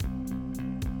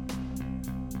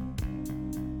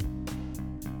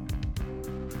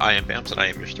I am Bams, and I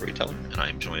am your storyteller, and I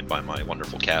am joined by my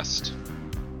wonderful cast.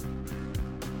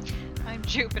 I'm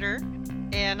Jupiter,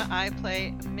 and I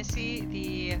play Missy,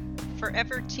 the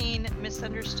forever teen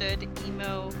misunderstood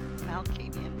emo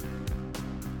Malkavian.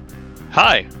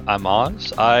 Hi, I'm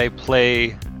Oz. I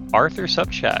play Arthur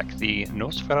Subchak, the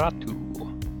Nosferatu.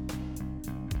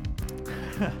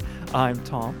 I'm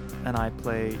Tom, and I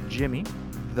play Jimmy,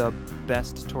 the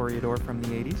best Toreador from the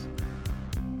 80s.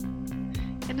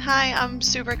 And hi, I'm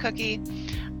Super Cookie.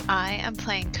 I am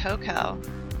playing Coco.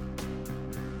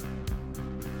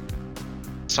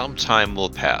 Some time will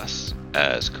pass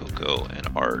as Coco and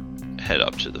Art head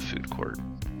up to the food court,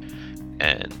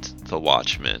 and the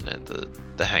watchmen and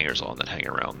the hangers-on that hang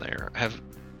around there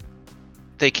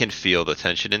they can feel the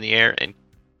tension in the air and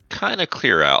kind of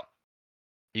clear out.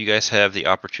 You guys have the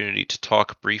opportunity to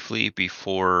talk briefly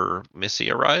before Missy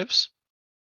arrives,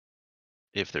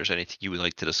 if there's anything you would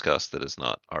like to discuss that has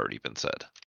not already been said.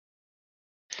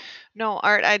 No,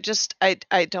 Art, I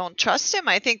don't trust him.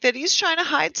 I think that he's trying to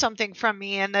hide something from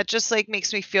me, and that just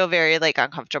makes me feel very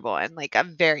uncomfortable, and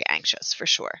I'm very anxious for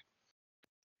sure.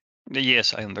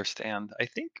 Yes, I understand. I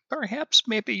think perhaps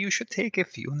maybe you should take a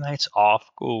few nights off,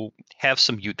 go have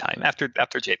some you time after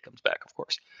Jade comes back, of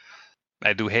course.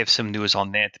 I do have some news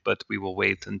on that, but we will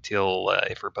wait until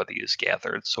everybody is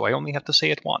gathered. So I only have to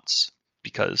say it once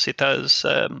because it does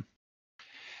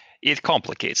it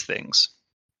complicates things.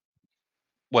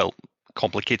 Well,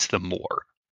 complicates them more.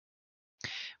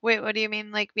 Wait, what do you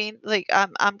mean?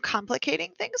 I'm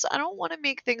complicating things? I don't want to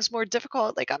make things more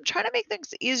difficult. I'm trying to make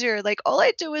things easier. All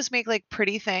I do is make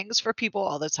pretty things for people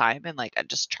all the time, and I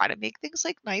just try to make things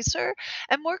nicer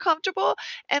and more comfortable.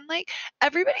 And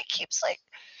everybody keeps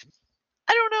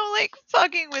I don't know,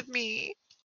 fucking with me.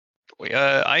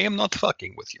 I am not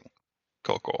fucking with you,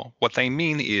 Coco. What I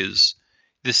mean is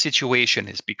the situation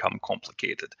has become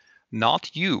complicated.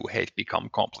 Not you have become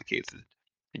complicated.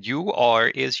 You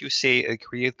are, as you say, a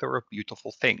creator of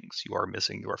beautiful things. You are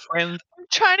missing your friend. I'm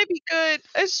trying to be good.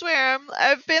 I swear.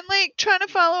 I've been trying to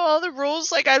follow all the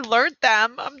rules. I learned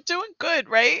them. I'm doing good,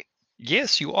 right?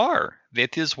 Yes, you are.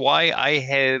 That is why I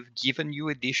have given you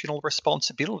additional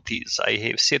responsibilities. I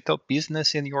have set up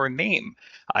business in your name.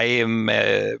 I am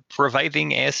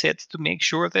providing assets to make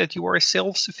sure that you are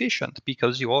self-sufficient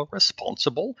because you are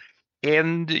responsible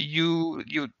and you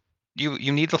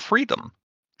need the freedom.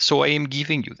 So I am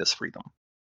giving you this freedom.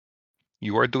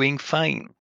 You are doing fine.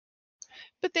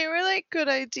 But they were good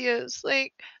ideas.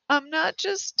 I'm not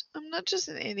just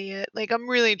an idiot. I'm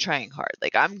really trying hard.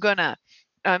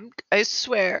 I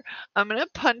swear I'm gonna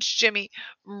punch Jimmy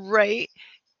right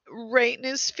in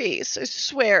his face. I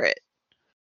swear it.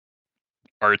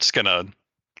 Art's gonna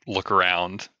look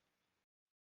around.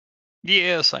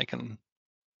 Yes, I can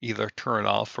either turn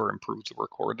off or improve the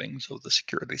recording, so the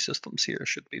security systems here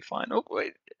should be fine. Oh,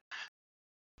 wait.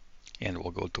 And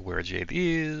we'll go to where Jade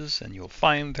is, and you'll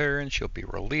find her, and she'll be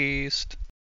released.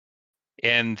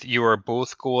 And you are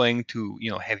both going to,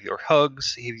 have your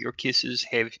hugs, have your kisses,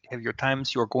 have your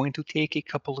times. You're going to take a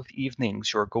couple of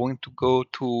evenings. You're going to go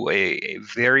to a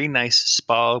very nice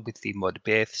spa with the mud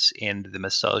baths and the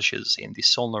massages and the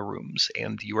sauna rooms,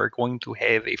 and you are going to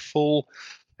have a full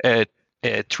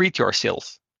treat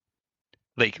yourself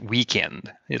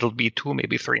weekend. It'll be 2,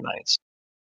 maybe 3 nights.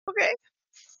 Okay.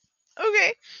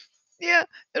 Okay. Yeah,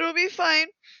 it'll be fine.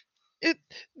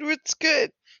 It's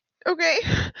good. Okay.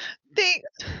 Thanks.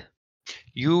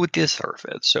 You deserve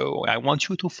it, so I want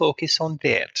you to focus on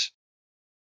that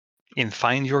and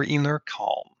find your inner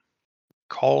calm.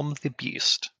 Calm the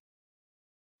beast.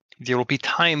 There will be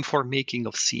time for making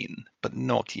of scene, but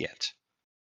not yet.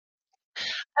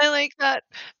 I like that.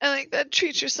 I like that.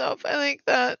 Treat yourself. I like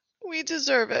that. We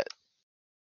deserve it.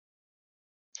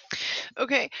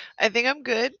 Okay, I think I'm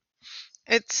good.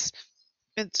 It's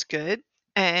good.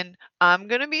 And I'm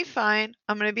gonna be fine.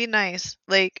 I'm gonna be nice.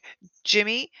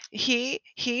 Jimmy, he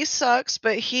sucks,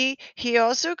 but he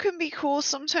also can be cool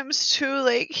sometimes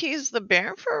too. He's the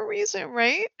Baron for a reason,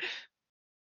 right?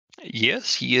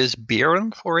 Yes, he is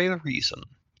Baron for a reason.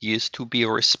 He is to be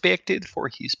respected for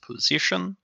his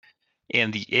position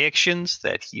and the actions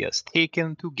that he has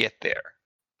taken to get there.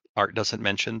 Art doesn't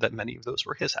mention that many of those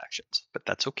were his actions, but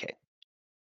that's okay.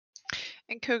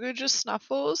 And Coco just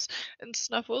snuffles, and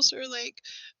snuffles are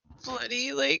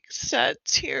bloody, sad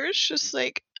tears, just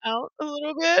out a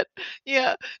little bit.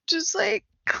 Yeah, just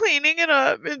cleaning it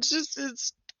up.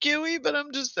 It's gooey, but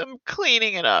I'm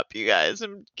cleaning it up, you guys.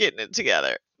 I'm getting it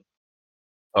together.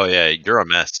 Oh yeah, you're a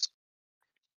mess.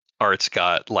 Art's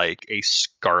got a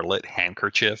scarlet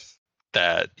handkerchief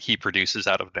that he produces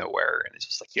out of nowhere, and it's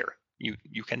just here.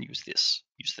 You can use this.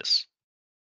 Use this.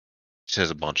 She has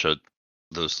a bunch of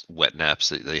those wet naps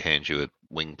that they hand you at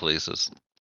wing places.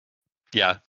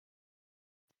 Yeah.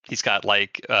 He's got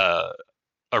like a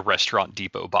restaurant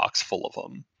depot box full of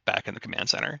them back in the command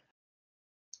center.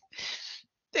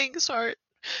 Thanks, Art.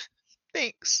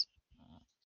 Thanks.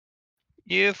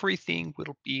 Everything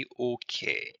will be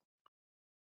okay.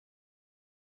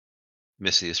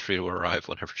 Missy is free to arrive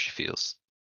whenever she feels.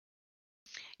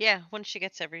 Yeah, once she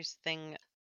gets everything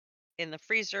in the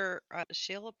freezer,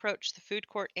 she'll approach the food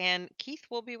court, and Keith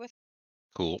will be with.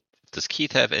 Cool. Does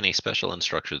Keith have any special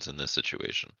instructions in this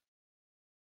situation?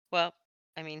 Well,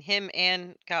 I mean, him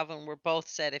and Calvin were both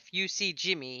said if you see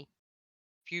Jimmy,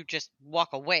 if you just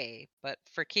walk away. But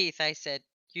for Keith, I said,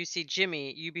 you see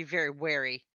Jimmy, you be very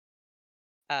wary.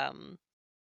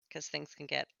 Because things can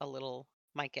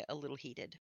might get a little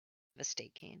heated. The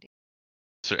steak candy.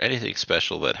 Is there anything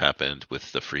special that happened with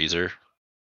the freezer?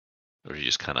 Or you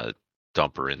just kind of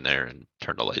dump her in there and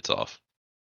turn the lights off?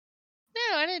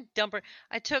 No, I didn't dump her.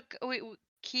 I took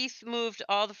Keith moved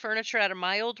all the furniture out of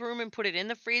my old room and put it in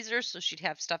the freezer so she'd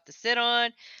have stuff to sit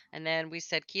on. And then we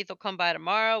said Keith will come by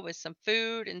tomorrow with some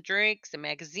food and drinks and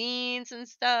magazines and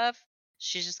stuff.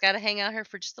 She's just got to hang out here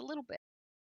for just a little bit.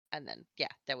 And then,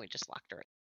 then we just locked her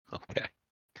in. Okay.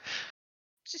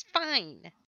 She's fine.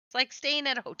 It's like staying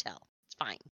at a hotel. It's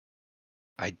fine.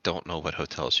 I don't know what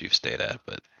hotels you've stayed at,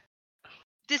 but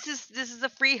This is a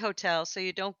free hotel, so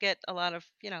you don't get a lot of,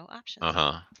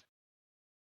 options.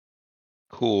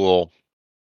 Cool.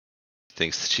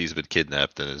 Thinks that she's been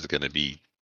kidnapped and is gonna be,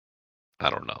 I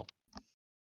don't know.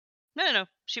 No.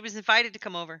 She was invited to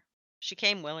come over. She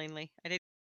came willingly.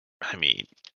 I mean,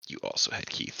 you also had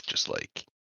Keith just like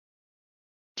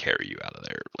carry you out of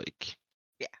there, like.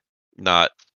 Yeah.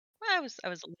 Not. Well, I was a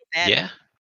little bad. Yeah.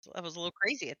 I was a little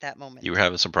crazy at that moment. You were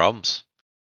having some problems.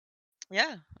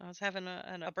 Yeah, I was having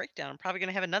a breakdown. I'm probably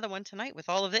gonna have another one tonight with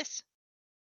all of this.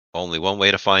 Only one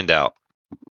way to find out.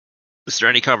 Is there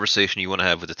any conversation you want to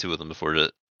have with the two of them before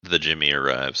the Jimmy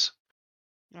arrives?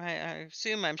 I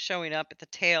assume I'm showing up at the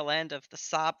tail end of the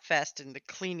sob fest and the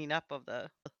cleaning up of the.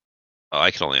 Oh,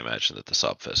 I can only imagine that the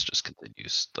sob fest just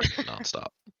continues like nonstop.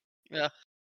 Yeah.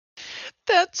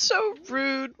 That's so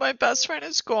rude. My best friend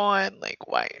is gone. Like,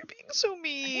 why are you being so I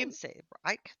mean? didn't say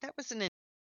that was an.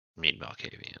 Mean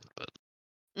Malkavian, but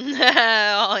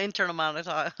All internal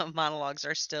monologues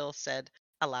are still said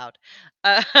aloud.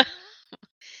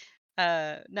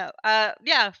 No.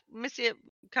 Yeah, Missy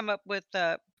come up with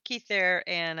Keith there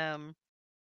and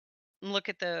look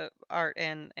at the art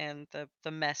and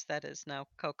the mess that is now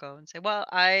Coco and say, well,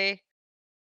 I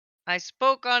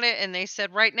spoke on it and they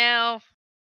said right now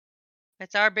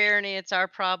it's our barony, it's our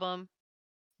problem.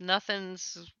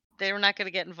 They're not going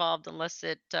to get involved unless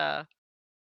it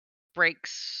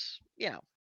breaks,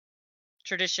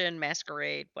 tradition,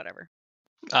 masquerade, whatever.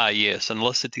 Yes,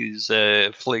 unless it is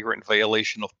a flagrant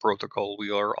violation of protocol,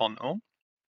 we are on our own.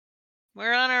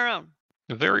 We're on our own.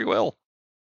 Very well.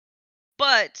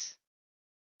 But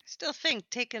I still think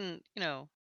taking,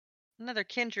 another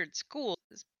kindred school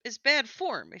is bad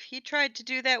form. If he tried to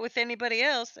do that with anybody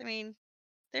else, I mean,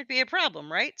 there'd be a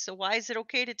problem, right? So why is it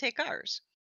okay to take ours?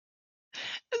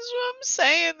 That's what I'm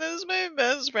saying. This is my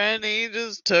best friend. He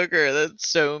just took her. That's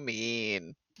so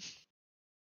mean.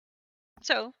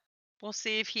 So we'll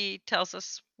see if he tells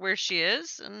us where she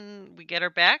is and we get her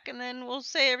back, and then we'll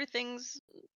say everything's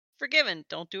forgiven.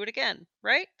 Don't do it again,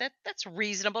 right? That's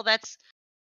reasonable. It's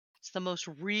the most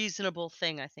reasonable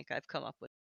thing I think I've come up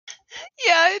with.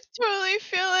 Yeah, I totally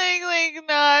feeling like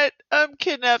not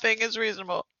kidnapping is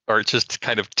reasonable. Art just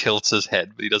kind of tilts his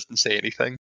head, but he doesn't say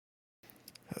anything.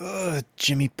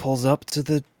 Jimmy pulls up to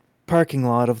the parking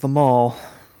lot of the mall.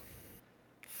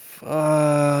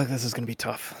 Fuck, this is gonna be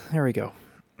tough. There we go.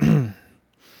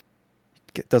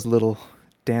 Does a little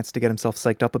dance to get himself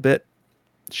psyched up a bit.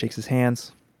 Shakes his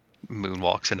hands.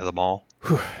 Moonwalks into the mall.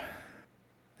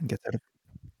 And gets out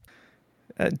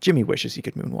of. Jimmy wishes he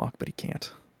could moonwalk, but he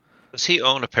can't. Does he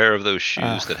own a pair of those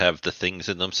shoes that have the things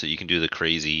in them so you can do the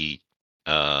crazy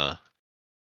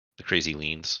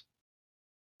leans?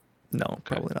 No,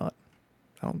 probably not.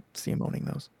 I don't see him owning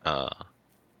those.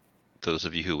 Those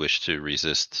of you who wish to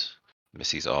resist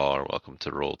Missy's awe are welcome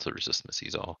to roll to resist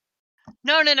Missy's awe.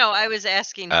 No. I was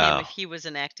asking him if he was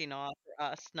enacting awe for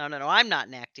us. No. I'm not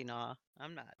enacting awe.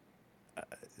 I'm not.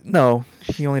 No,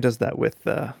 he only does that with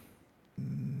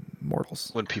mortals.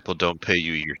 When people don't pay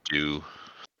you your due.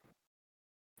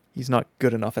 He's not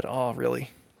good enough at all,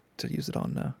 really, to use it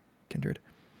on Kindred.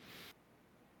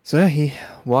 So yeah, he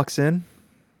walks in,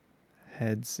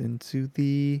 heads into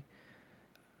the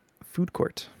food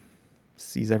court,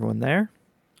 sees everyone there.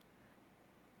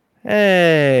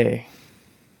 Hey,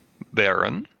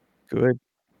 Baron. good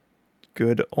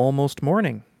Good almost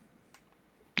morning.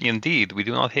 Indeed, we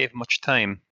do not have much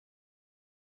time.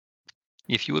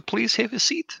 If you would please have a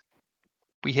seat.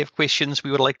 We have questions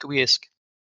we would like to ask.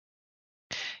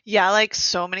 Yeah, like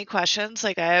so many questions.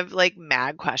 Like I have like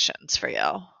mad questions for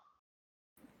you.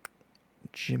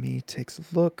 Jimmy takes a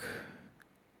look,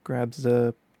 grabs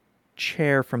a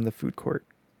chair from the food court,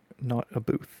 not a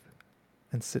booth,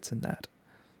 and sits in that.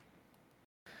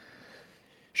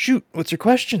 Shoot, what's your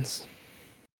questions?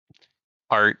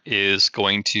 Art is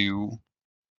going to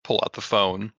pull out the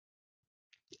phone,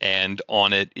 and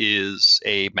on it is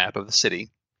a map of the city.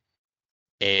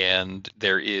 And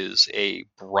there is a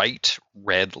bright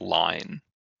red line.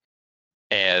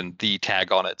 And the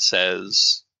tag on it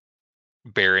says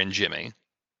Bear and Jimmy.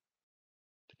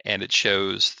 And it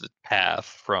shows the path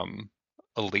from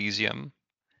Elysium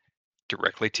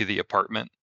directly to the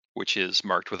apartment, which is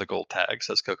marked with a gold tag,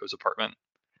 says Coco's apartment.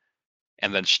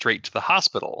 And then straight to the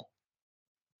hospital,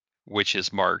 which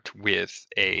is marked with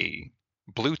a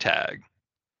blue tag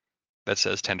that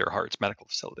says Tender Hearts Medical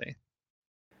Facility.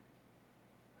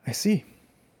 I see.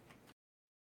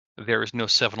 There is no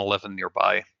 7-Eleven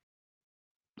nearby.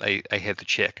 I had to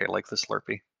check. I like the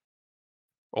Slurpee.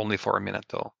 Only for a minute,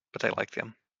 though, but I like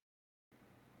them.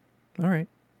 All right.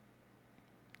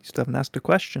 You still haven't asked a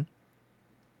question.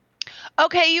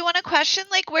 Okay, you want a question?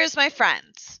 Like, where's my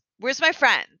friends? Where's my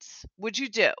friends? What'd you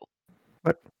do?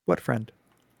 What friend?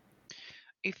 Are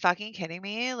you fucking kidding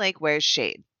me? Like, where's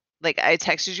Shade? Like, I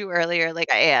texted you earlier,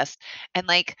 like I asked, and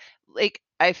like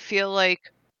I feel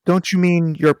like Don't you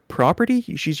mean your property?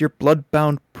 She's your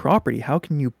blood-bound property. How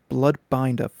can you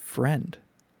blood-bind a friend?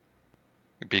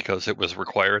 Because it was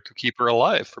required to keep her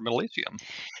alive from Elysium.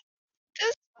 this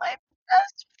is my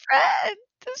best friend.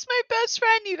 This is my best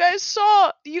friend.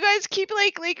 You guys keep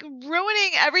like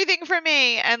ruining everything for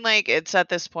me, and like it's at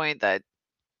this point that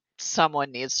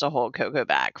someone needs to hold Coco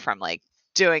back from like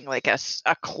doing like a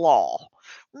claw.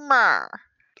 Mer.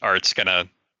 Art's gonna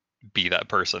be that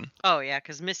person. Oh yeah,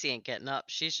 because Missy ain't getting up.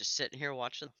 She's just sitting here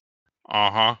watching.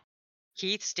 Uh-huh.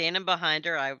 Keith standing behind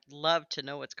her. I would love to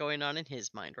know what's going on in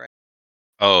his mind right.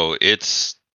 Oh,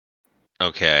 it's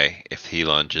okay. If he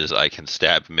lunges, I can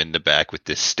stab him in the back with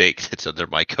this stake that's under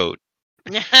my coat.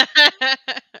 now. If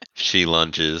she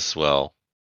lunges, well,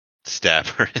 stab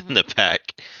her in the back.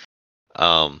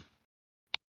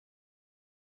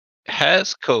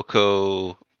 Has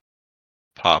Coco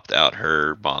popped out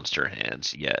her monster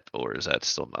hands yet, or is that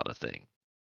still not a thing?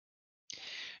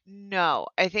 No,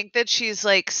 I think that she's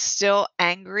like still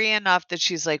angry enough that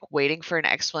she's like waiting for an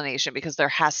explanation because there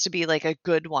has to be like a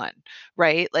good one,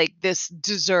 right? Like this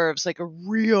deserves like a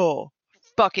real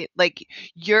bucket. Like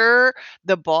you're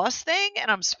the boss thing, and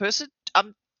I'm trying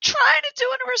to do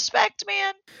it in respect,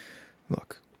 man.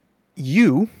 Look,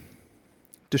 you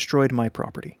destroyed my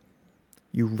property.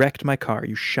 You wrecked my car.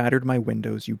 You shattered my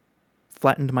windows. You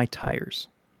flattened my tires.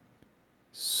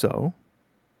 So,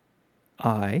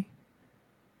 I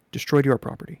destroyed your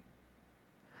property.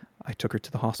 I took her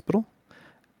to the hospital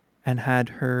and had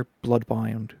her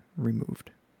blood-bound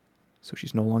removed. So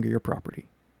she's no longer your property.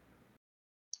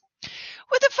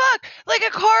 What the fuck? Like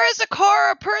a car is a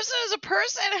car, a person is a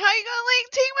person. How you gonna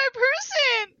like take my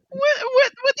person?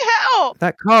 What the hell?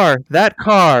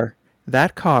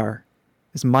 That car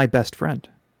is my best friend.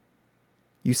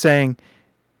 You saying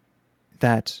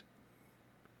that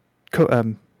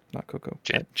not Coco,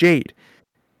 Jade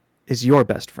is your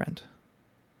best friend.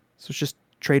 So it's just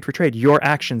trade for trade. Your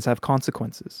actions have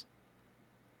consequences.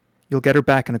 You'll get her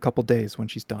back in a couple days when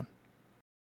she's done.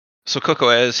 So Coco,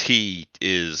 as he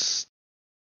is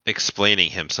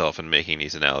explaining himself and making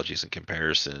these analogies and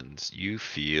comparisons, you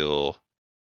feel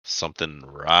something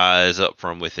rise up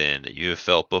from within that you have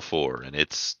felt before, and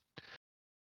it's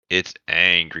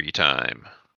angry time.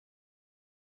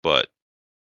 But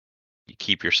you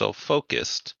keep yourself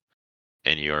focused,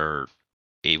 and you're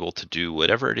able to do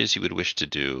whatever it is you would wish to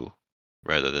do,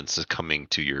 rather than succumbing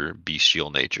to your bestial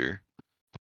nature.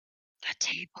 The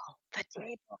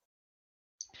table.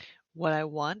 What I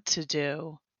want to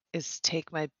do is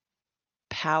take my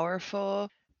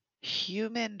powerful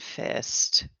human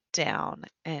fist down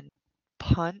and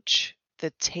punch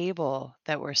the table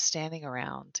that we're standing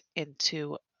around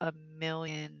into a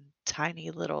million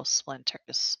tiny little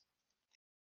splinters.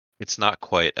 It's not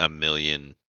quite a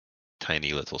million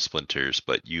tiny little splinters,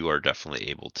 but you are definitely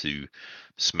able to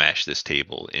smash this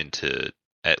table into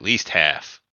at least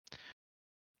half,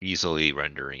 easily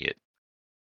rendering it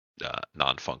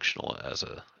non-functional as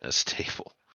a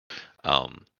table.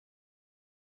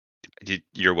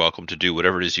 You're welcome to do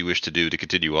whatever it is you wish to do to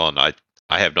continue on. I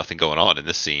have nothing going on in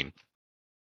this scene.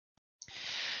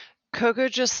 Coco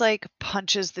just like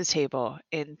punches the table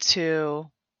into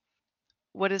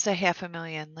what is a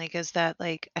 500,000? Like, is that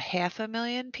like a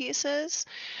 500,000 pieces?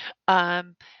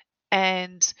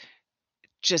 And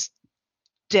just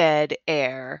dead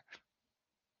air.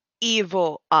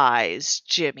 Evil eyes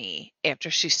Jimmy after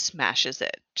she smashes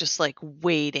it, just like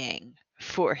waiting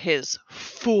for his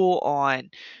full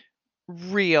on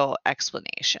real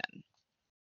explanation.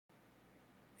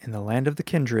 In the land of the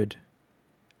kindred,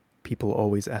 people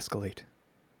always escalate.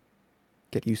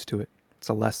 Get used to it. It's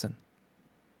a lesson.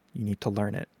 You need to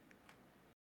learn it.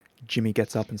 Jimmy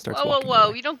gets up and starts walking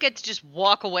away. You don't get to just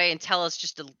walk away and tell us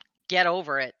just to get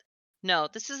over it. No,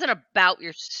 this isn't about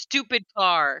your stupid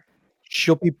car.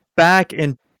 She'll be back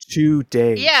in 2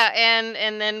 days. Yeah,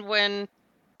 and then when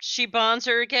she bonds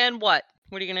her again, what?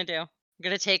 What are you gonna do? You're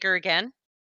gonna take her again?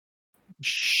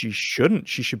 She shouldn't.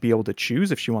 She should be able to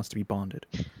choose if she wants to be bonded.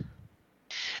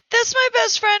 That's my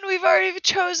best friend. We've already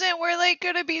chosen. We're like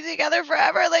gonna be together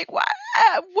forever. Like, what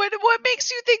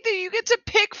makes you think that you get to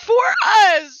pick for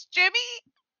us, Jimmy?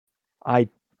 I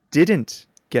didn't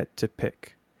get to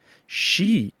pick.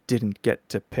 She didn't get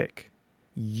to pick.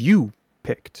 You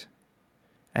picked.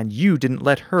 And you didn't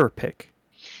let her pick.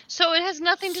 So it has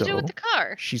nothing to do with the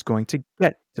car. She's going to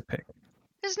get to pick. It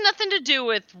has nothing to do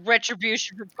with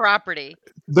retribution for property.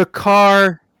 The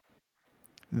car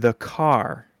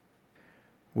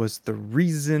was the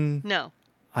reason No,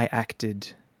 I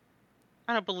acted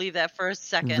I don't believe that for a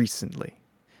second. recently.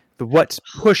 What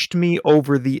pushed me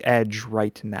over the edge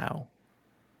right now.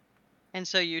 And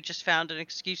so you just found an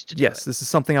excuse to do Yes, it. this is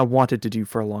something I wanted to do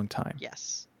for a long time.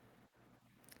 Yes.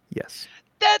 Yes.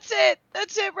 That's it.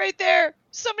 That's it right there.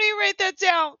 Somebody write that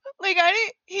down. Like,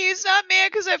 he's not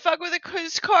mad because I fuck with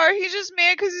his car. He's just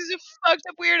mad because he's a fucked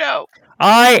up weirdo.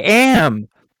 I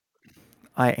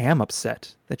am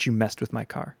upset that you messed with my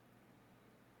car.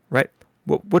 Right?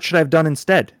 What should I have done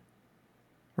instead?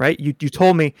 Right? You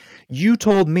told me,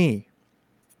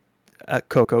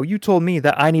 Coco, you told me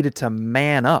that I needed to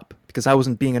man up because I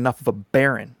wasn't being enough of a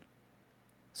baron.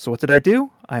 So what did I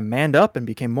do? I manned up and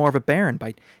became more of a baron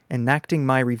by enacting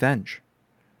my revenge.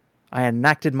 I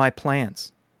enacted my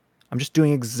plans. I'm just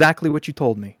doing exactly what you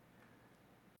told me.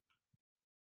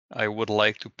 I would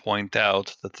like to point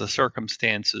out that the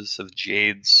circumstances of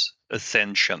Jade's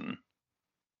ascension,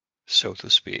 so to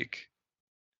speak,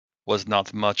 was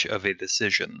not much of a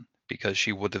decision because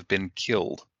she would have been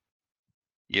killed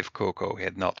if Coco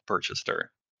had not purchased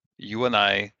her. You and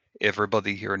I,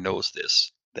 everybody here knows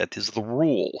this. That is the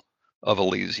rule of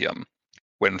Elysium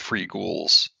when free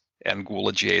ghouls and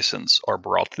ghoul adjacents are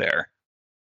brought there.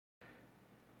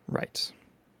 Right.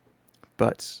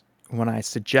 But when I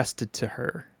suggested to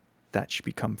her that she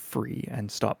become free and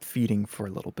stop feeding for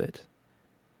a little bit,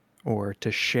 or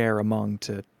to share among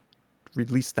to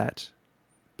release that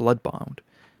blood bond,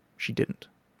 she didn't.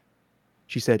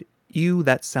 She said, "Ew,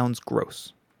 that sounds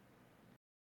gross."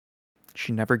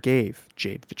 She never gave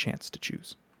Jade the chance to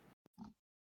choose.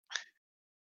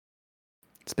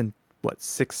 It's been,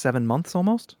 6-7 months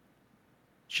almost?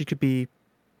 She could be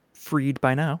freed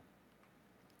by now.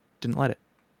 Didn't let it.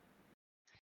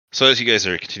 So as you guys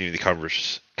are continuing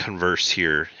the converse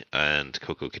here, and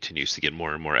Coco continues to get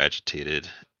more and more agitated,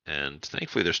 and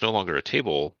thankfully there's no longer a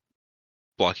table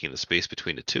blocking the space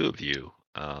between the two of you.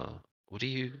 What are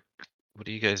you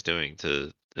guys doing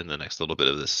in the next little bit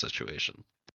of this situation?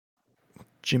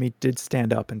 Jimmy did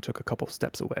stand up and took a couple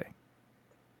steps away,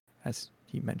 as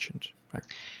he mentioned.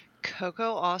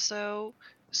 Coco also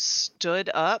stood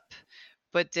up,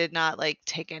 but did not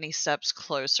take any steps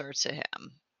closer to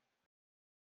him.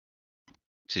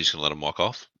 So you're just gonna let him walk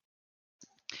off?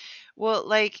 Well,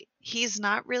 he's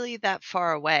not really that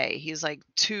far away. He's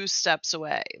 2 steps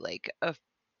away, like a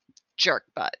jerk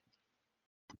butt.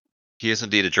 He is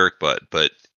indeed a jerk butt,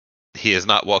 but he is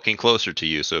not walking closer to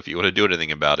you, so if you want to do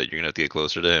anything about it, you're gonna have to get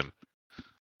closer to him.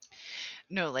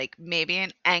 No, maybe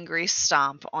an angry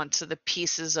stomp onto the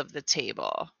pieces of the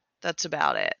table. That's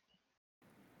about it.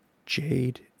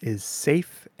 Jade is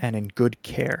safe and in good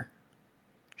care.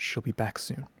 She'll be back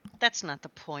soon. That's not the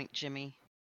point, Jimmy.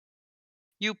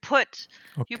 You put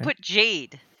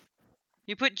Jade.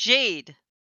 You put Jade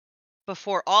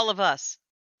before all of us.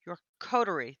 Your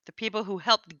coterie, the people who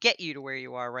helped get you to where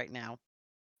you are right now.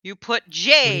 You put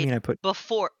Jade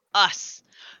before us.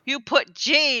 You put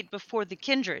Jade before the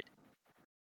kindred.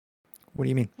 What do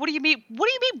you mean? What do you mean?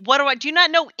 Do you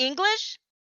not know English?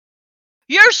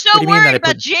 You're so worried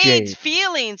about Jade's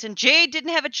feelings, and Jade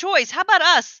didn't have a choice. How about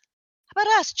us?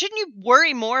 Shouldn't you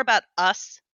worry more about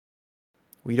us?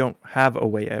 We don't have a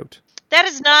way out. That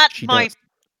is not my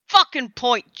fucking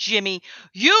point, Jimmy.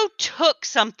 You took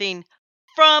something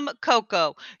from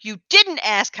Coco. You didn't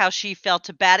ask how she felt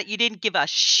about it. You didn't give a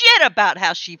shit about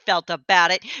how she felt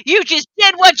about it. You just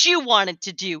did what you wanted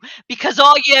to do because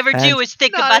all you ever do And- is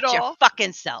think Not at about your all.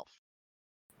 fucking self.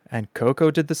 And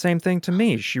Coco did the same thing to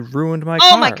me. She ruined my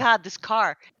Oh car. my God, this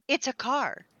car. It's a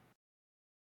car.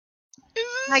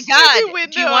 My Stupid God,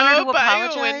 window. do you want her to Buy you a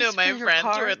apologize window, for my your friend's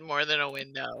car? worth more than a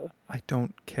window. I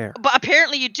don't care. But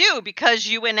apparently you do because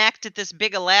you enacted this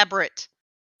big elaborate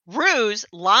ruse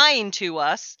lying to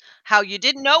us how you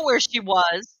didn't know where she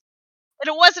was. And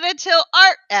it wasn't until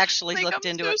Art actually Like, looked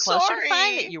I'm into so it closer to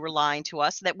find that sorry. you were lying to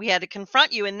us, that we had to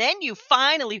confront you. And then you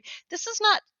finally, this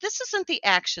isn't the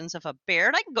actions of a bear.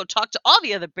 And I can go talk to all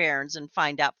the other barons and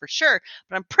find out for sure,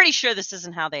 but I'm pretty sure this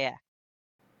isn't how they act.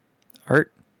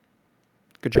 Art,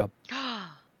 good job.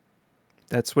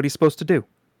 That's what he's supposed to do,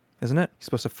 isn't it? He's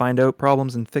supposed to find out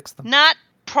problems and fix them. Not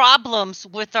problems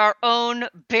with our own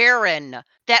baron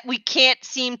that we can't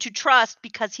seem to trust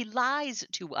because he lies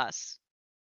to us.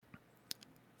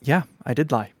 Yeah, I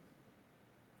did lie.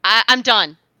 I'm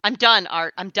done. I'm done,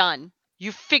 Art. I'm done.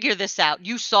 You figure this out.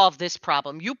 You solve this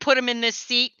problem. You put him in this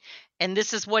seat, and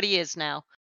this is what he is now.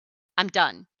 I'm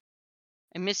done.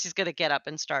 And Missy's going to get up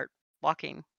and start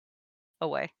walking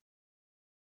away.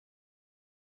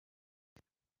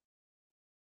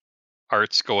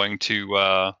 Art's going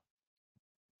to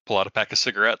pull out a pack of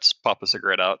cigarettes, pop a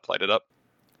cigarette out, light it up.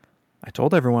 I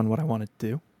told everyone what I wanted to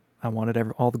do. I wanted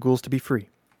all the ghouls to be free.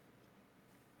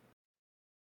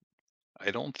 I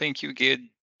don't think you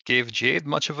gave Jade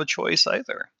much of a choice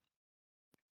either.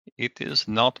 It is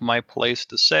not my place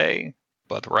to say,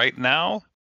 but right now,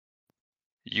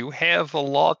 you have a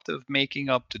lot of making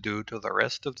up to do to the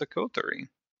rest of the coterie.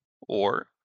 Or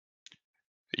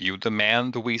you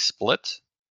demand we split,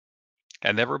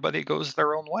 and everybody goes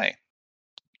their own way.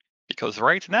 Because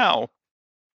right now,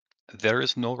 there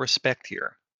is no respect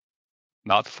here.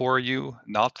 Not for you,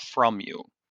 not from you.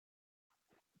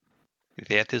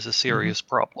 That is a serious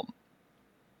problem.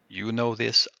 You know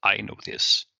this, I know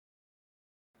this.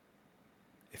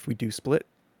 If we do split,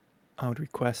 I would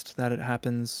request that it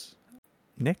happens.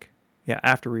 Nick? Yeah,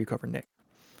 after we recover Nick.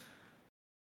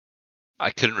 I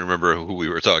couldn't remember who we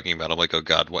were talking about. I'm like, oh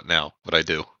God, what now? What I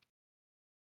do?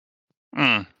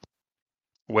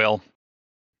 Well,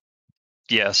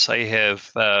 yes, I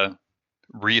have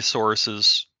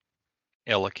resources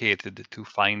allocated to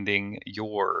finding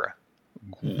your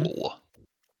ghoul.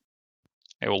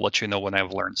 I will let you know when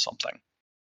I've learned something.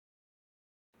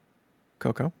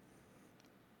 Coco,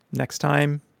 next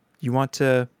time you want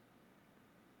to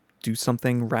do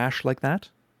something rash like that,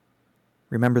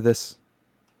 remember this.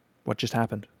 What just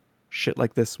happened? Shit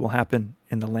like this will happen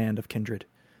in the land of kindred.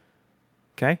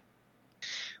 Okay?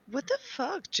 What the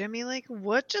fuck, Jimmy? Like,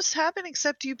 what just happened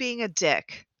except you being a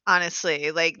dick? Honestly,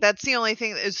 like, that's the only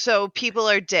thing. So people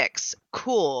are dicks.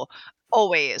 Cool.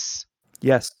 Always.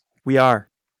 Yes, we are.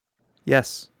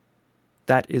 Yes.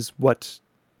 That is what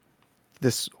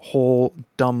this whole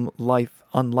dumb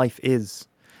unlife is.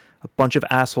 A bunch of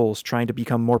assholes trying to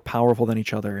become more powerful than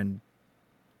each other and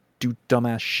do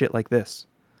dumbass shit like this.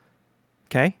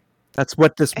 Okay? That's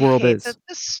what this world I hate is. that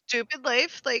this stupid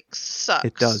life, like, sucks.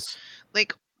 It does.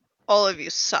 Like, all of you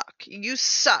suck. You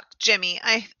suck, Jimmy.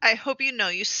 I hope you know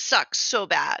you suck so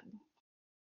bad.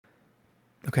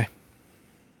 Okay.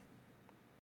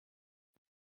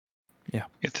 Yeah.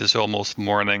 It is almost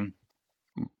morning.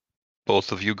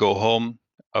 Both of you go home.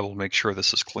 I will make sure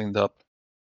this is cleaned up.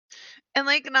 And,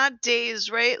 like, not days,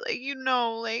 right? Like,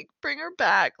 like, bring her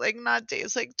back. Like, not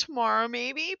days. Like, tomorrow,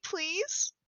 maybe,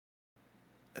 please?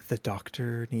 The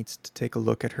doctor needs to take a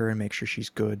look at her and make sure she's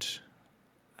good.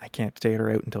 I can't take her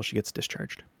out until she gets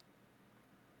discharged.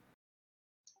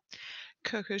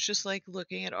 Coco's just, like,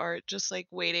 looking at Art, just, like,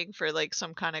 waiting for, like,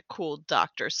 some kind of cool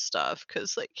doctor stuff.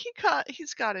 Because, like,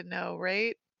 he's got to know,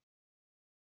 right?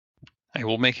 I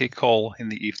will make a call in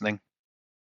the evening.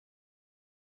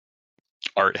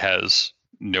 Art has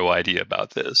no idea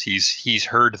about this. He's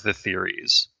heard the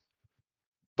theories,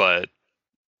 but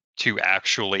to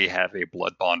actually have a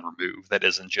blood bond removed that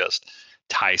isn't just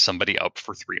tie somebody up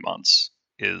for 3 months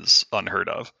is unheard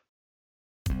of.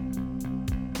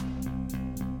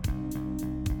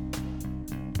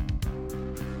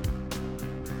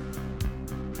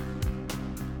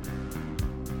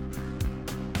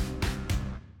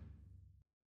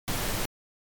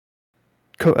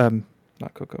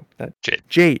 Not Coco. That Jade.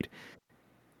 Jade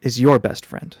is your best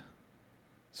friend.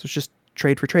 So it's just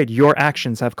trade for trade. Your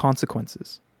actions have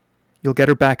consequences. You'll get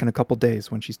her back in a couple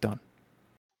days when she's done.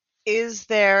 Is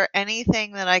there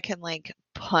anything that I can, like,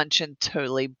 punch and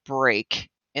totally break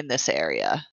in this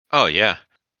area? Oh yeah.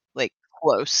 Like,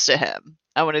 close to him.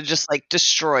 I want to just, like,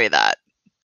 destroy that.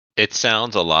 It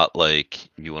sounds a lot like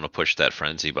you want to push that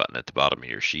frenzy button at the bottom of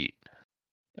your sheet.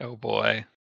 Oh boy.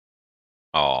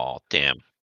 Oh, damn.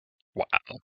 Wow.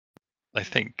 I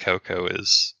think Coco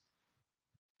is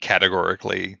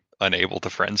categorically unable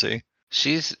to frenzy.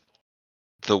 She's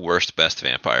the worst best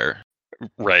vampire.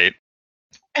 Right.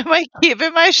 Am I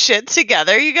keeping my shit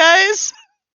together, you guys?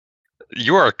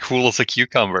 You are cool as a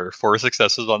cucumber. 4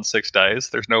 successes on 6 dice.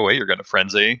 There's no way you're going to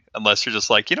frenzy unless you're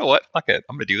just like, you know what? Fuck it.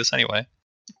 I'm going to do this anyway.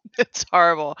 It's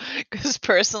horrible because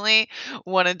personally,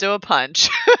 want to do a punch,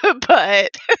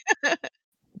 but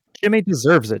Jimmy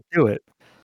deserves it. Do it.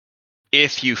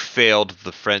 If you failed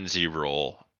the frenzy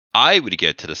roll, I would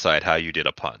get to decide how you did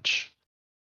a punch.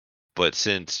 But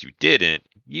since you didn't,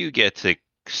 you get to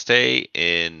stay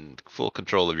in full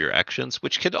control of your actions,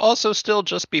 which could also still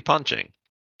just be punching.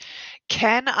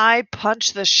 can I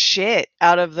punch the shit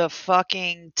out of the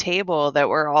fucking table that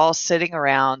we're all sitting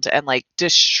around and like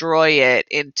destroy it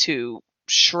into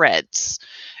shreds?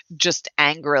 Just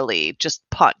angrily, just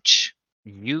punch.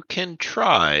 You can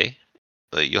try,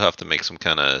 but you'll have to make some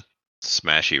kind of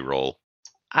smashy roll.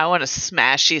 I want to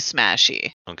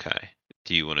smashy. Okay.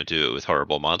 Do you want to do it with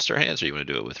horrible monster hands or you want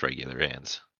to do it with regular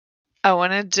hands? I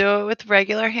want to do it with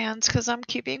regular hands because I'm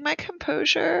keeping my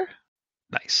composure.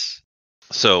 Nice.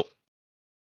 So,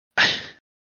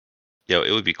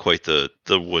 it would be quite the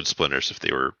wood splinters if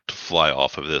they were to fly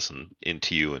off of this and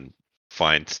into you and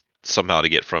find somehow to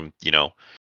get from,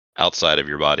 outside of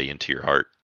your body into your heart.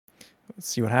 Let's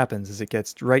see what happens is it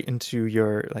gets right into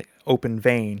your like open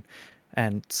vein,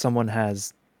 and someone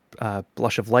has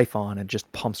Blush of Life on and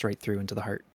just pumps right through into the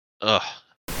heart. Ugh.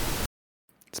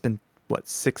 It's been, what,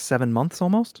 6-7 months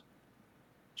almost?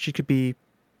 She could be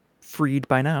freed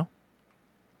by now.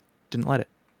 Didn't let it.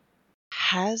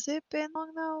 Has it been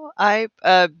long though? I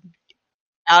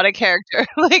out of character.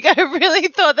 Like I really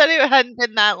thought that it hadn't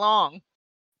been that long.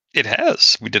 It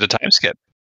has. We did a time skip.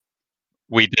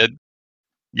 We did.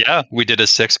 Yeah, we did a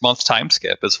 6-month time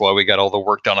skip. It's why we got all the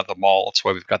work done at the mall. It's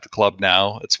why we've got the club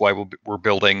now. It's why we're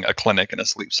building a clinic and a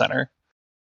sleep center.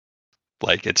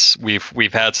 Like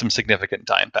we've had some significant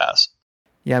time pass.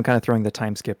 Yeah, I'm kind of throwing the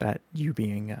time skip at you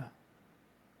being,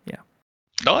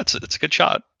 No, it's a good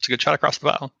shot. It's a good shot across the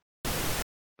bow.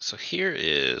 So here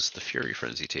is the Fury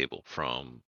Frenzy table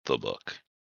from the book,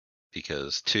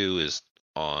 because 2 is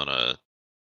on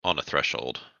a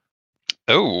threshold,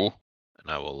 Oh, and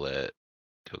I will let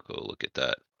Coco look at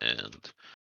that and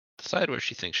decide where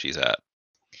she thinks she's at.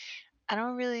 I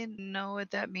don't really know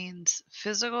what that means.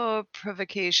 Physical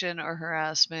provocation or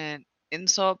harassment,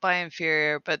 insult by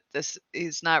inferior, but this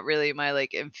is not really my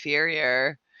like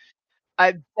inferior.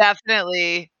 I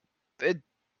definitely uh,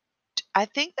 I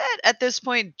think that at this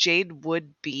point Jade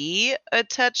would be a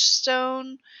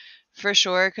touchstone for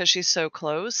sure because she's so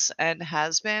close and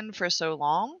has been for so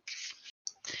long.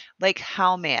 Like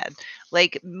how mad?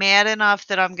 Like mad enough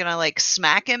that I'm gonna like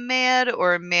smack him mad,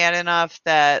 or mad enough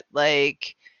that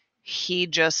like he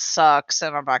just sucks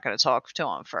and I'm not gonna talk to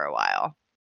him for a while.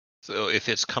 So if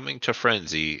it's coming to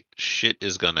frenzy, shit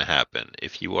is gonna happen.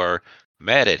 If you are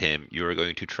mad at him, you are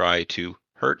going to try to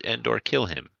hurt and or kill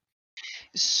him.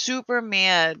 Super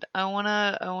mad. I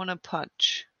wanna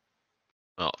punch.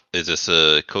 Well, is this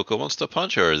Coco wants to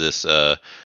punch, or is this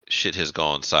shit has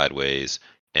gone sideways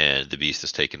and the beast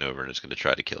has taken over and is going to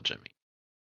try to kill Jimmy?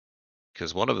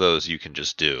 Because one of those you can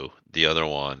just do. The other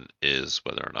one is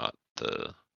whether or not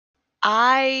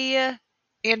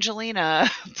Angelina,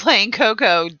 playing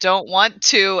Coco, don't want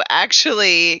to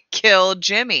actually kill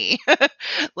Jimmy.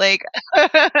 Like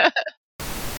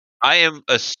I am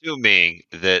assuming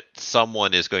that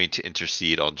someone is going to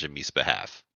intercede on Jimmy's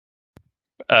behalf.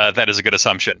 that is a good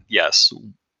assumption. Yes.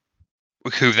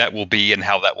 Who that will be and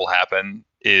how that will happen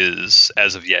is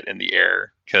as of yet in the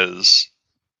air because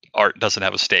Art doesn't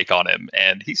have a stake on him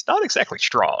and he's not exactly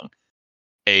strong.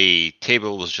 A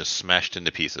table was just smashed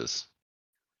into pieces.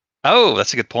 Oh,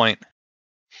 that's a good point.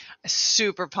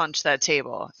 super punch that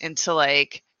table into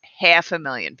like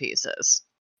 500,000 pieces.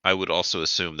 I would also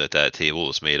assume that table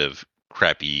was made of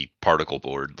crappy particle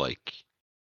board, like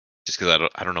just because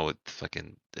I don't know what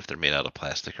fucking if they're made out of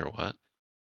plastic or what.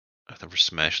 I've never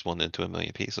smashed one into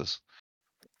 1,000,000 pieces.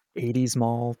 80s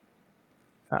mall.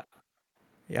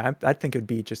 Yeah, I think it would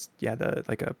be just, the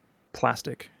like a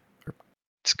plastic or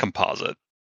It's composite.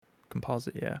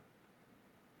 composite, yeah.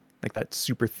 Like that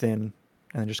super thin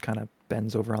and then just kind of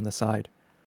bends over on the side.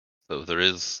 So there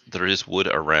is wood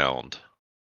around,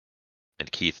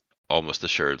 and Keith almost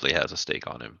assuredly has a stake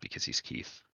on him because he's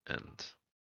Keith, and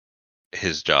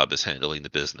his job is handling the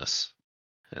business,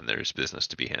 and there's business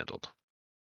to be handled.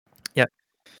 Yeah.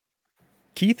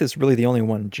 Keith is really the only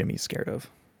one Jimmy's scared of.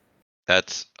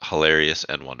 That's hilarious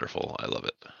and wonderful. I love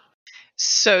it.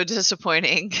 So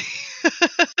disappointing.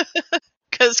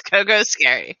 Because Coco's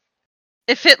scary.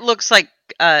 If it looks like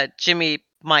Jimmy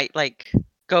might like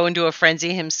go into a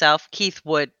frenzy himself, Keith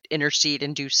would intercede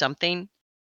and do something.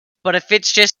 But if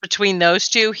it's just between those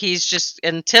two, he's just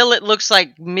until it looks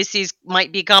like Missy's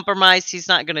might be compromised, he's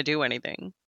not going to do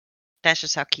anything. That's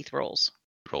just how Keith rolls.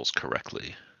 Rolls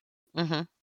correctly. Mm-hmm.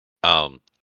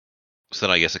 So then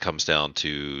I guess it comes down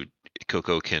to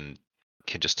Coco can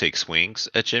just take swings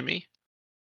at Jimmy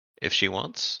if she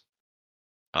wants,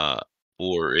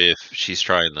 or if she's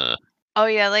trying to. Oh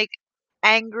yeah, like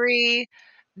angry,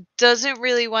 doesn't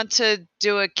really want to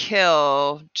do a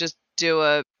kill, just do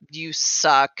a you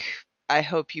suck, I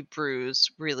hope you bruise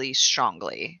really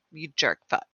strongly, you jerk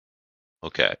fuck.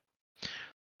 Okay.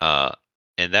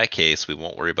 In that case, we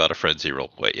won't worry about a frenzy roll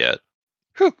quite yet.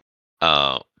 Whew.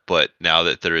 But now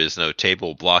that there is no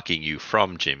table blocking you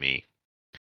from Jimmy,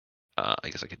 I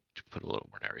guess I could put a little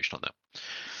more narration on that.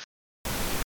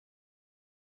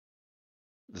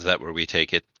 Is that where we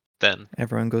take it then?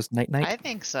 Everyone goes night night. I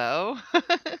think so.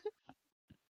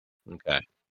 Okay.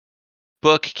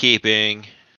 Bookkeeping.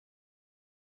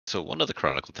 So one of the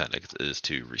Chronicle tenets is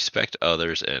to respect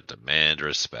others and demand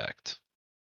respect.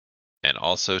 And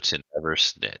also to never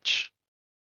snitch.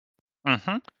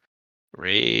 Mm-hmm.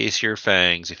 Raise your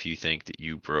fangs if you think that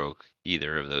you broke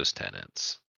either of those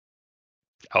tenets.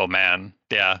 Oh man,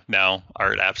 yeah, no,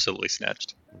 Art absolutely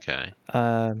snitched. Okay.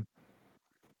 Um,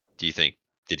 Do you think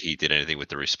he did anything with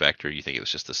the respect, or do you think it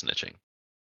was just the snitching?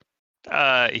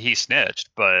 He snitched,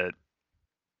 but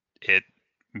it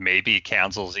maybe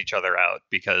cancels each other out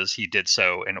because he did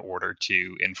so in order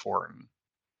to inform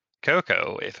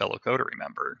Coco, a fellow Coterie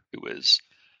member, who was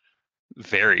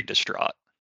very distraught.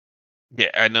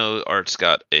 Yeah, I know Art's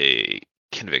got a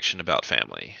conviction about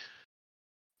family,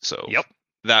 so Yep.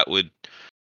 that would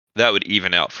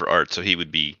even out for Art, so he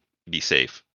would be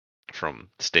safe from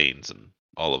stains and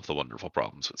all of the wonderful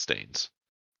problems with stains.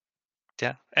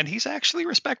 Yeah, and he's actually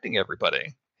respecting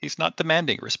everybody. He's not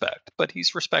demanding respect, but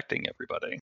he's respecting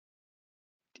everybody,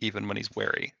 even when he's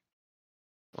wary.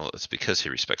 Well, it's because he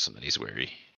respects them that he's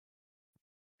wary.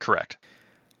 Correct.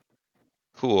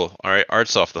 Cool. All right,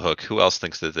 Art's off the hook. Who else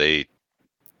thinks that they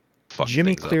fucked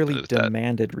Jimmy things up clearly with that?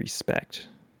 demanded respect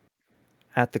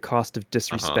at the cost of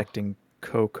disrespecting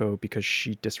Coco because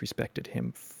she disrespected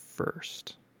him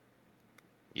first.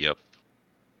 Yep.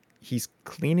 He's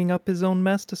cleaning up his own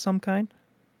mess to some kind?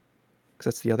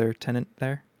 Because that's the other tenant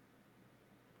there.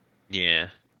 Yeah.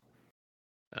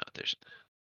 There's.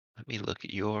 Let me look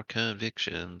at your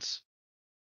convictions.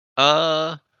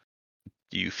 Do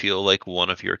you feel like one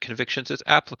of your convictions is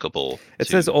applicable? It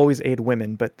says always aid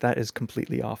women, but that is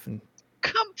completely off. And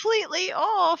Completely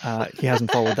off. he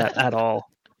hasn't followed that at all.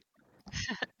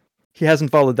 He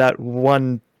hasn't followed that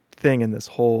one thing in this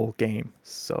whole game.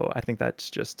 So I think that's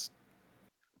just,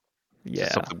 yeah.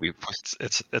 Something we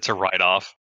It's a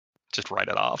write-off. Just write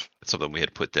it off. It's something we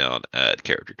had put down at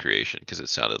character creation because it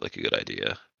sounded like a good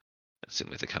idea. It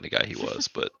seemed like the kind of guy he was,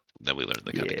 but then we learned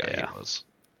the kind of guy Yeah. he was.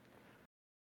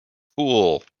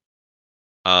 Cool.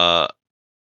 What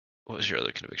was your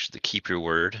other conviction? To keep your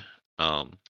word.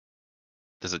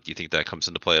 Do you think that comes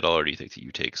into play at all, or do you think that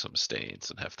you take some stains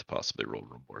and have to possibly roll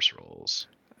remorse rolls?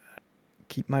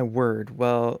 Keep my word.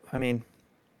 Well, I mean,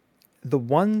 the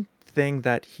one thing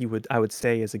that I would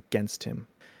say is against him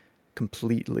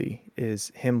completely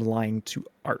is him lying to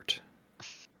Art.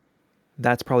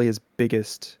 That's probably his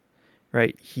biggest,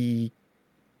 right? He's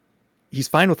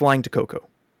fine with lying to Coco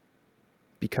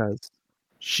because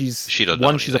She doesn't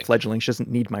know she's a anything. fledgling. She doesn't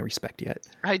need my respect yet.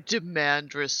 I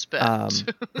demand respect.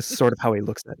 This is sort of how he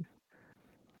looks at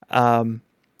it.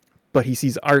 But he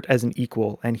sees Art as an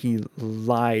equal, and he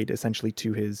lied essentially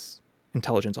to his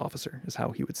intelligence officer, is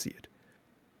how he would see it.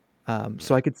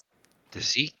 So I could.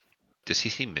 Does he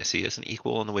see Missy as an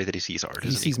equal in the way that he sees Art as an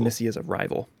equal? He sees Missy as a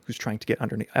rival who's trying to get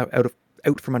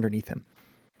out from underneath him.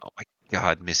 Oh my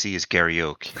God, Missy is Gary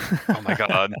Oak. Oh my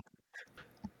God.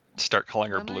 Start calling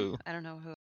her Who am I? Blue. I don't know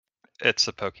who. It's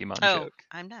a Pokemon Oh, joke.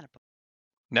 I'm not a.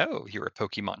 No, you're a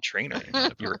Pokemon trainer.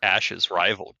 You're Ash's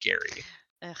rival, Gary.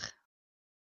 Ugh.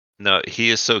 No, he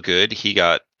is so good. He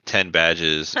got 10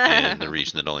 badges in the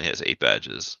region that only has 8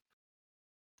 badges.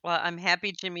 Well, I'm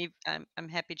happy Jimmy. I'm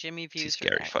happy Jimmy views He's her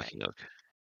Gary that fucking Oak.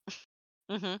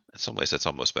 Mm-hmm. In some ways, that's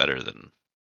almost better than.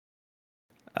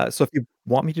 So if you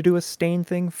want me to do a stain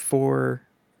thing for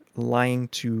lying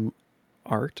to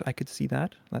Art, I could see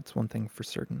that. That's one thing for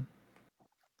certain.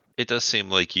 It does seem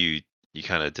like you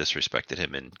kind of disrespected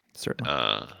him in Certainly.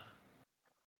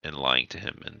 and lying to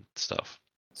him and stuff.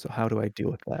 So how do I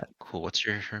deal with that? Cool. What's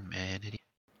your humanity?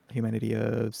 humanity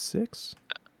of 6.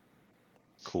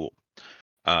 Cool.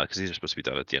 Because these are supposed to be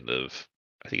done at the end of,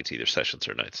 I think it's either sessions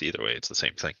or nights. Either way, it's the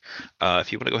same thing.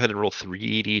 If you want to go ahead and roll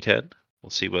 3d10, we'll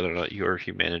see whether or not your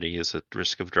humanity is at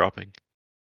risk of dropping.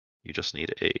 You just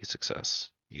need a success.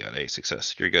 You got a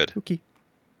success. You're good. Okay.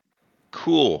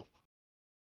 Cool.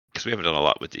 Because we haven't done a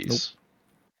lot with these. Nope.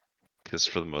 Because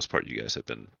for the most part, you guys have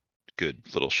been good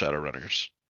little shadow runners.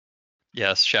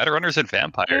 Yes, Shadowrunners and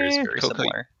vampires very Coco-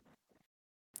 similar.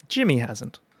 Jimmy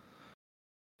hasn't.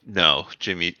 No,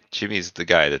 Jimmy's the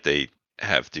guy that they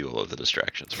have do all of the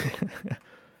distractions for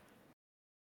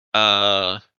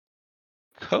them.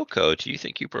 Coco, do you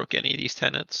think you broke any of these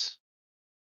tenets?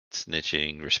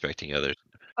 Snitching, respecting others.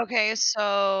 Okay,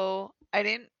 so I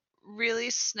didn't really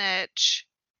snitch.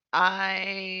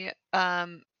 I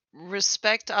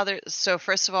respect others. So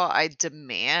first of all, I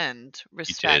demand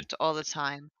respect all the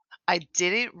time. I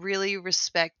didn't really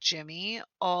respect Jimmy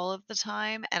all of the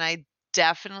time, and I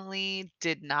definitely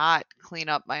did not clean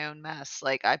up my own mess.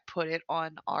 Like I put it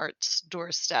on Art's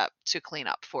doorstep to clean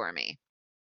up for me.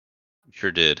 You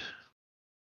sure did.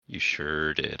 You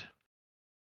sure did.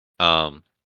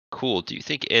 Cool. Do you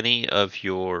think any of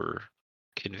your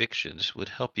convictions would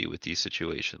help you with these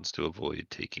situations to avoid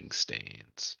taking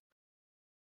stains?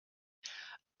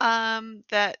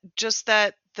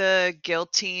 That the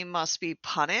guilty must be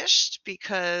punished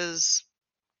because,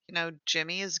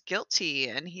 Jimmy is guilty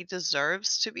and he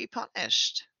deserves to be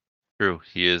punished. True.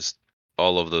 He is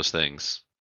all of those things.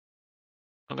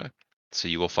 Okay. So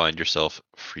you will find yourself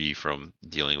free from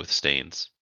dealing with stains.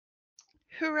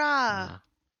 Hurrah!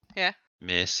 Yeah.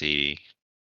 Missy.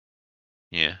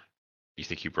 Yeah. You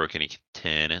think you broke any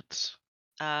tenets?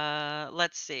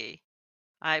 Let's see.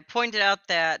 I pointed out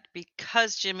that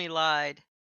because Jimmy lied,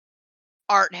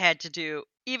 Art had to do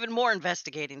even more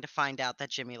investigating to find out that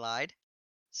Jimmy lied.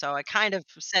 So I kind of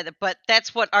said that, but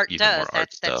that's what Art Even more does. art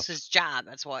That's stuff. his job.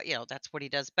 That's what that's what he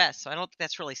does best. So I don't think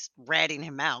that's really ratting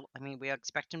him out. I mean, we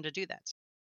expect him to do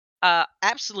that.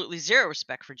 Absolutely zero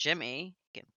respect for Jimmy.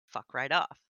 He can fuck right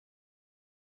off.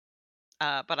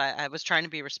 But I was trying to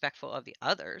be respectful of the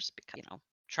others because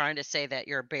trying to say that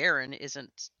your Baron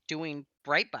isn't doing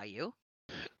right by you.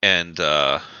 And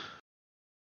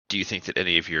do you think that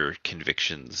any of your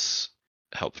convictions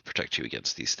help protect you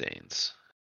against these stains?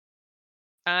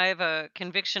 I have a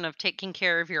conviction of taking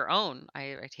care of your own.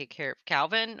 I take care of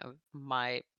Calvin, of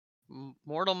my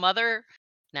mortal mother,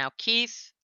 now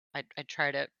Keith. I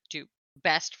try to do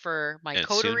best for my And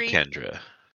soon coterie. Kendra.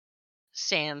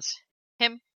 Sans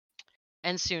him,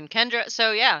 and soon Kendra.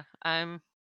 So yeah, I'm.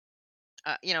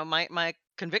 My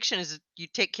conviction is you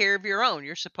take care of your own.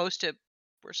 We're supposed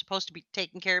to be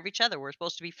taking care of each other. We're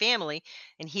supposed to be family,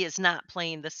 and he is not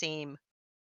playing the same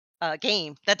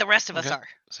game that the rest of us Okay. are.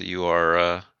 So you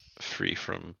are free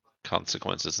from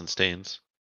consequences and stains.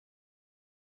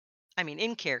 I mean,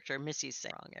 in character, Missy's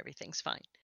saying wrong. Everything's fine.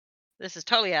 This is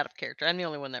totally out of character. I'm the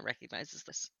only one that recognizes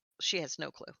this. She has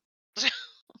no clue.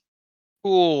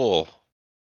 Cool.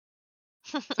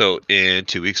 So in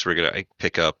 2 weeks we're gonna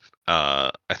pick up.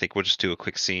 I think we'll just do a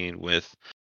quick scene with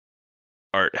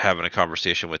Art having a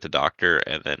conversation with the doctor,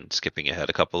 and then skipping ahead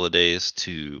a couple of days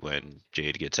to when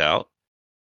Jade gets out.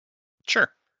 Sure.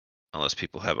 Unless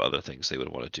people have other things they would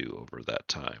want to do over that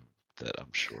time, that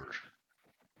I'm sure.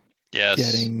 Yes.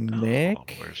 Getting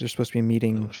Nick. There's supposed to be a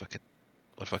meeting.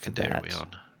 What fucking day are we that.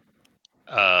 on?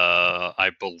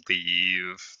 I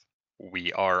believe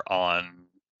we are on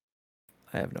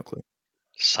I have no clue.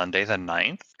 Sunday the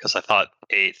 9th, because I thought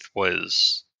 8th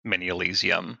was Mini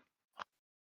Elysium.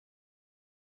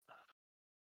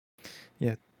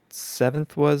 Yeah,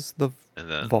 7th was the And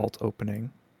then vault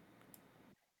opening.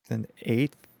 Then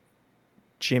 8th,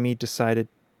 Jimmy decided.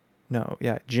 No,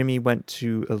 yeah, Jimmy went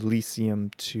to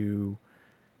Elysium to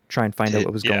try and find out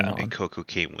what was going on. And Coco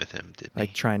came with him, didn't Like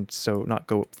he? try and not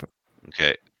go.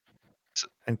 Okay.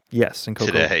 And yes, and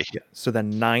Coco. Today. Yeah. So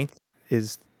then 9th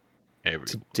is Everyone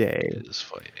today, is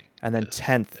fighting. and then with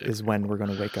 10th is when everyone. we're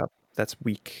going to wake up. That's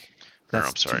week. Or, That's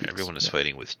I'm sorry, 2 weeks. everyone is Yeah.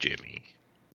 fighting with Jimmy.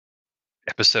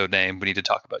 Episode name, we need to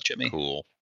talk about Jimmy. Cool.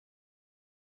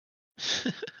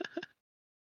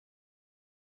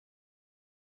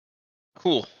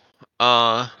 Cool.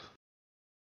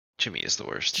 Jimmy is the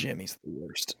worst. Jimmy's the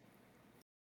worst.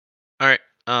 All right.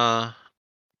 I'll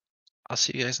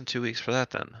see you guys in 2 weeks for that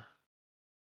then.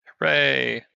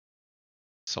 Hooray!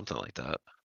 Something like that.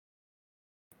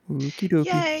 Okie dokie.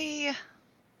 Yay! All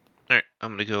right,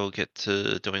 I'm gonna go get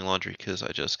to doing laundry because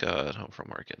I just got home from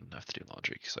work and have to do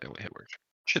laundry because I only had work.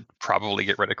 Should probably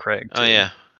get rid of Craig, too. Oh yeah.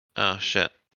 Oh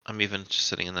shit. I'm even just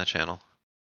sitting in that channel.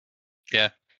 Yeah.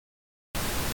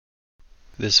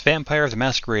 This Vampire the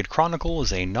Masquerade Chronicle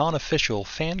is a non-official,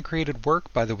 fan-created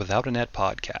work by the Without a Net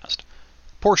podcast.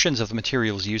 Portions of the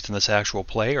materials used in this actual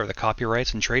play are the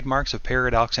copyrights and trademarks of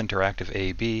Paradox Interactive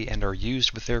AB and are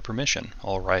used with their permission.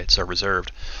 All rights are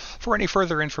reserved. For any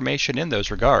further information in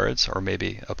those regards, or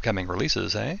maybe upcoming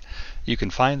releases, you can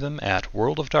find them at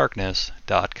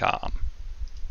worldofdarkness.com.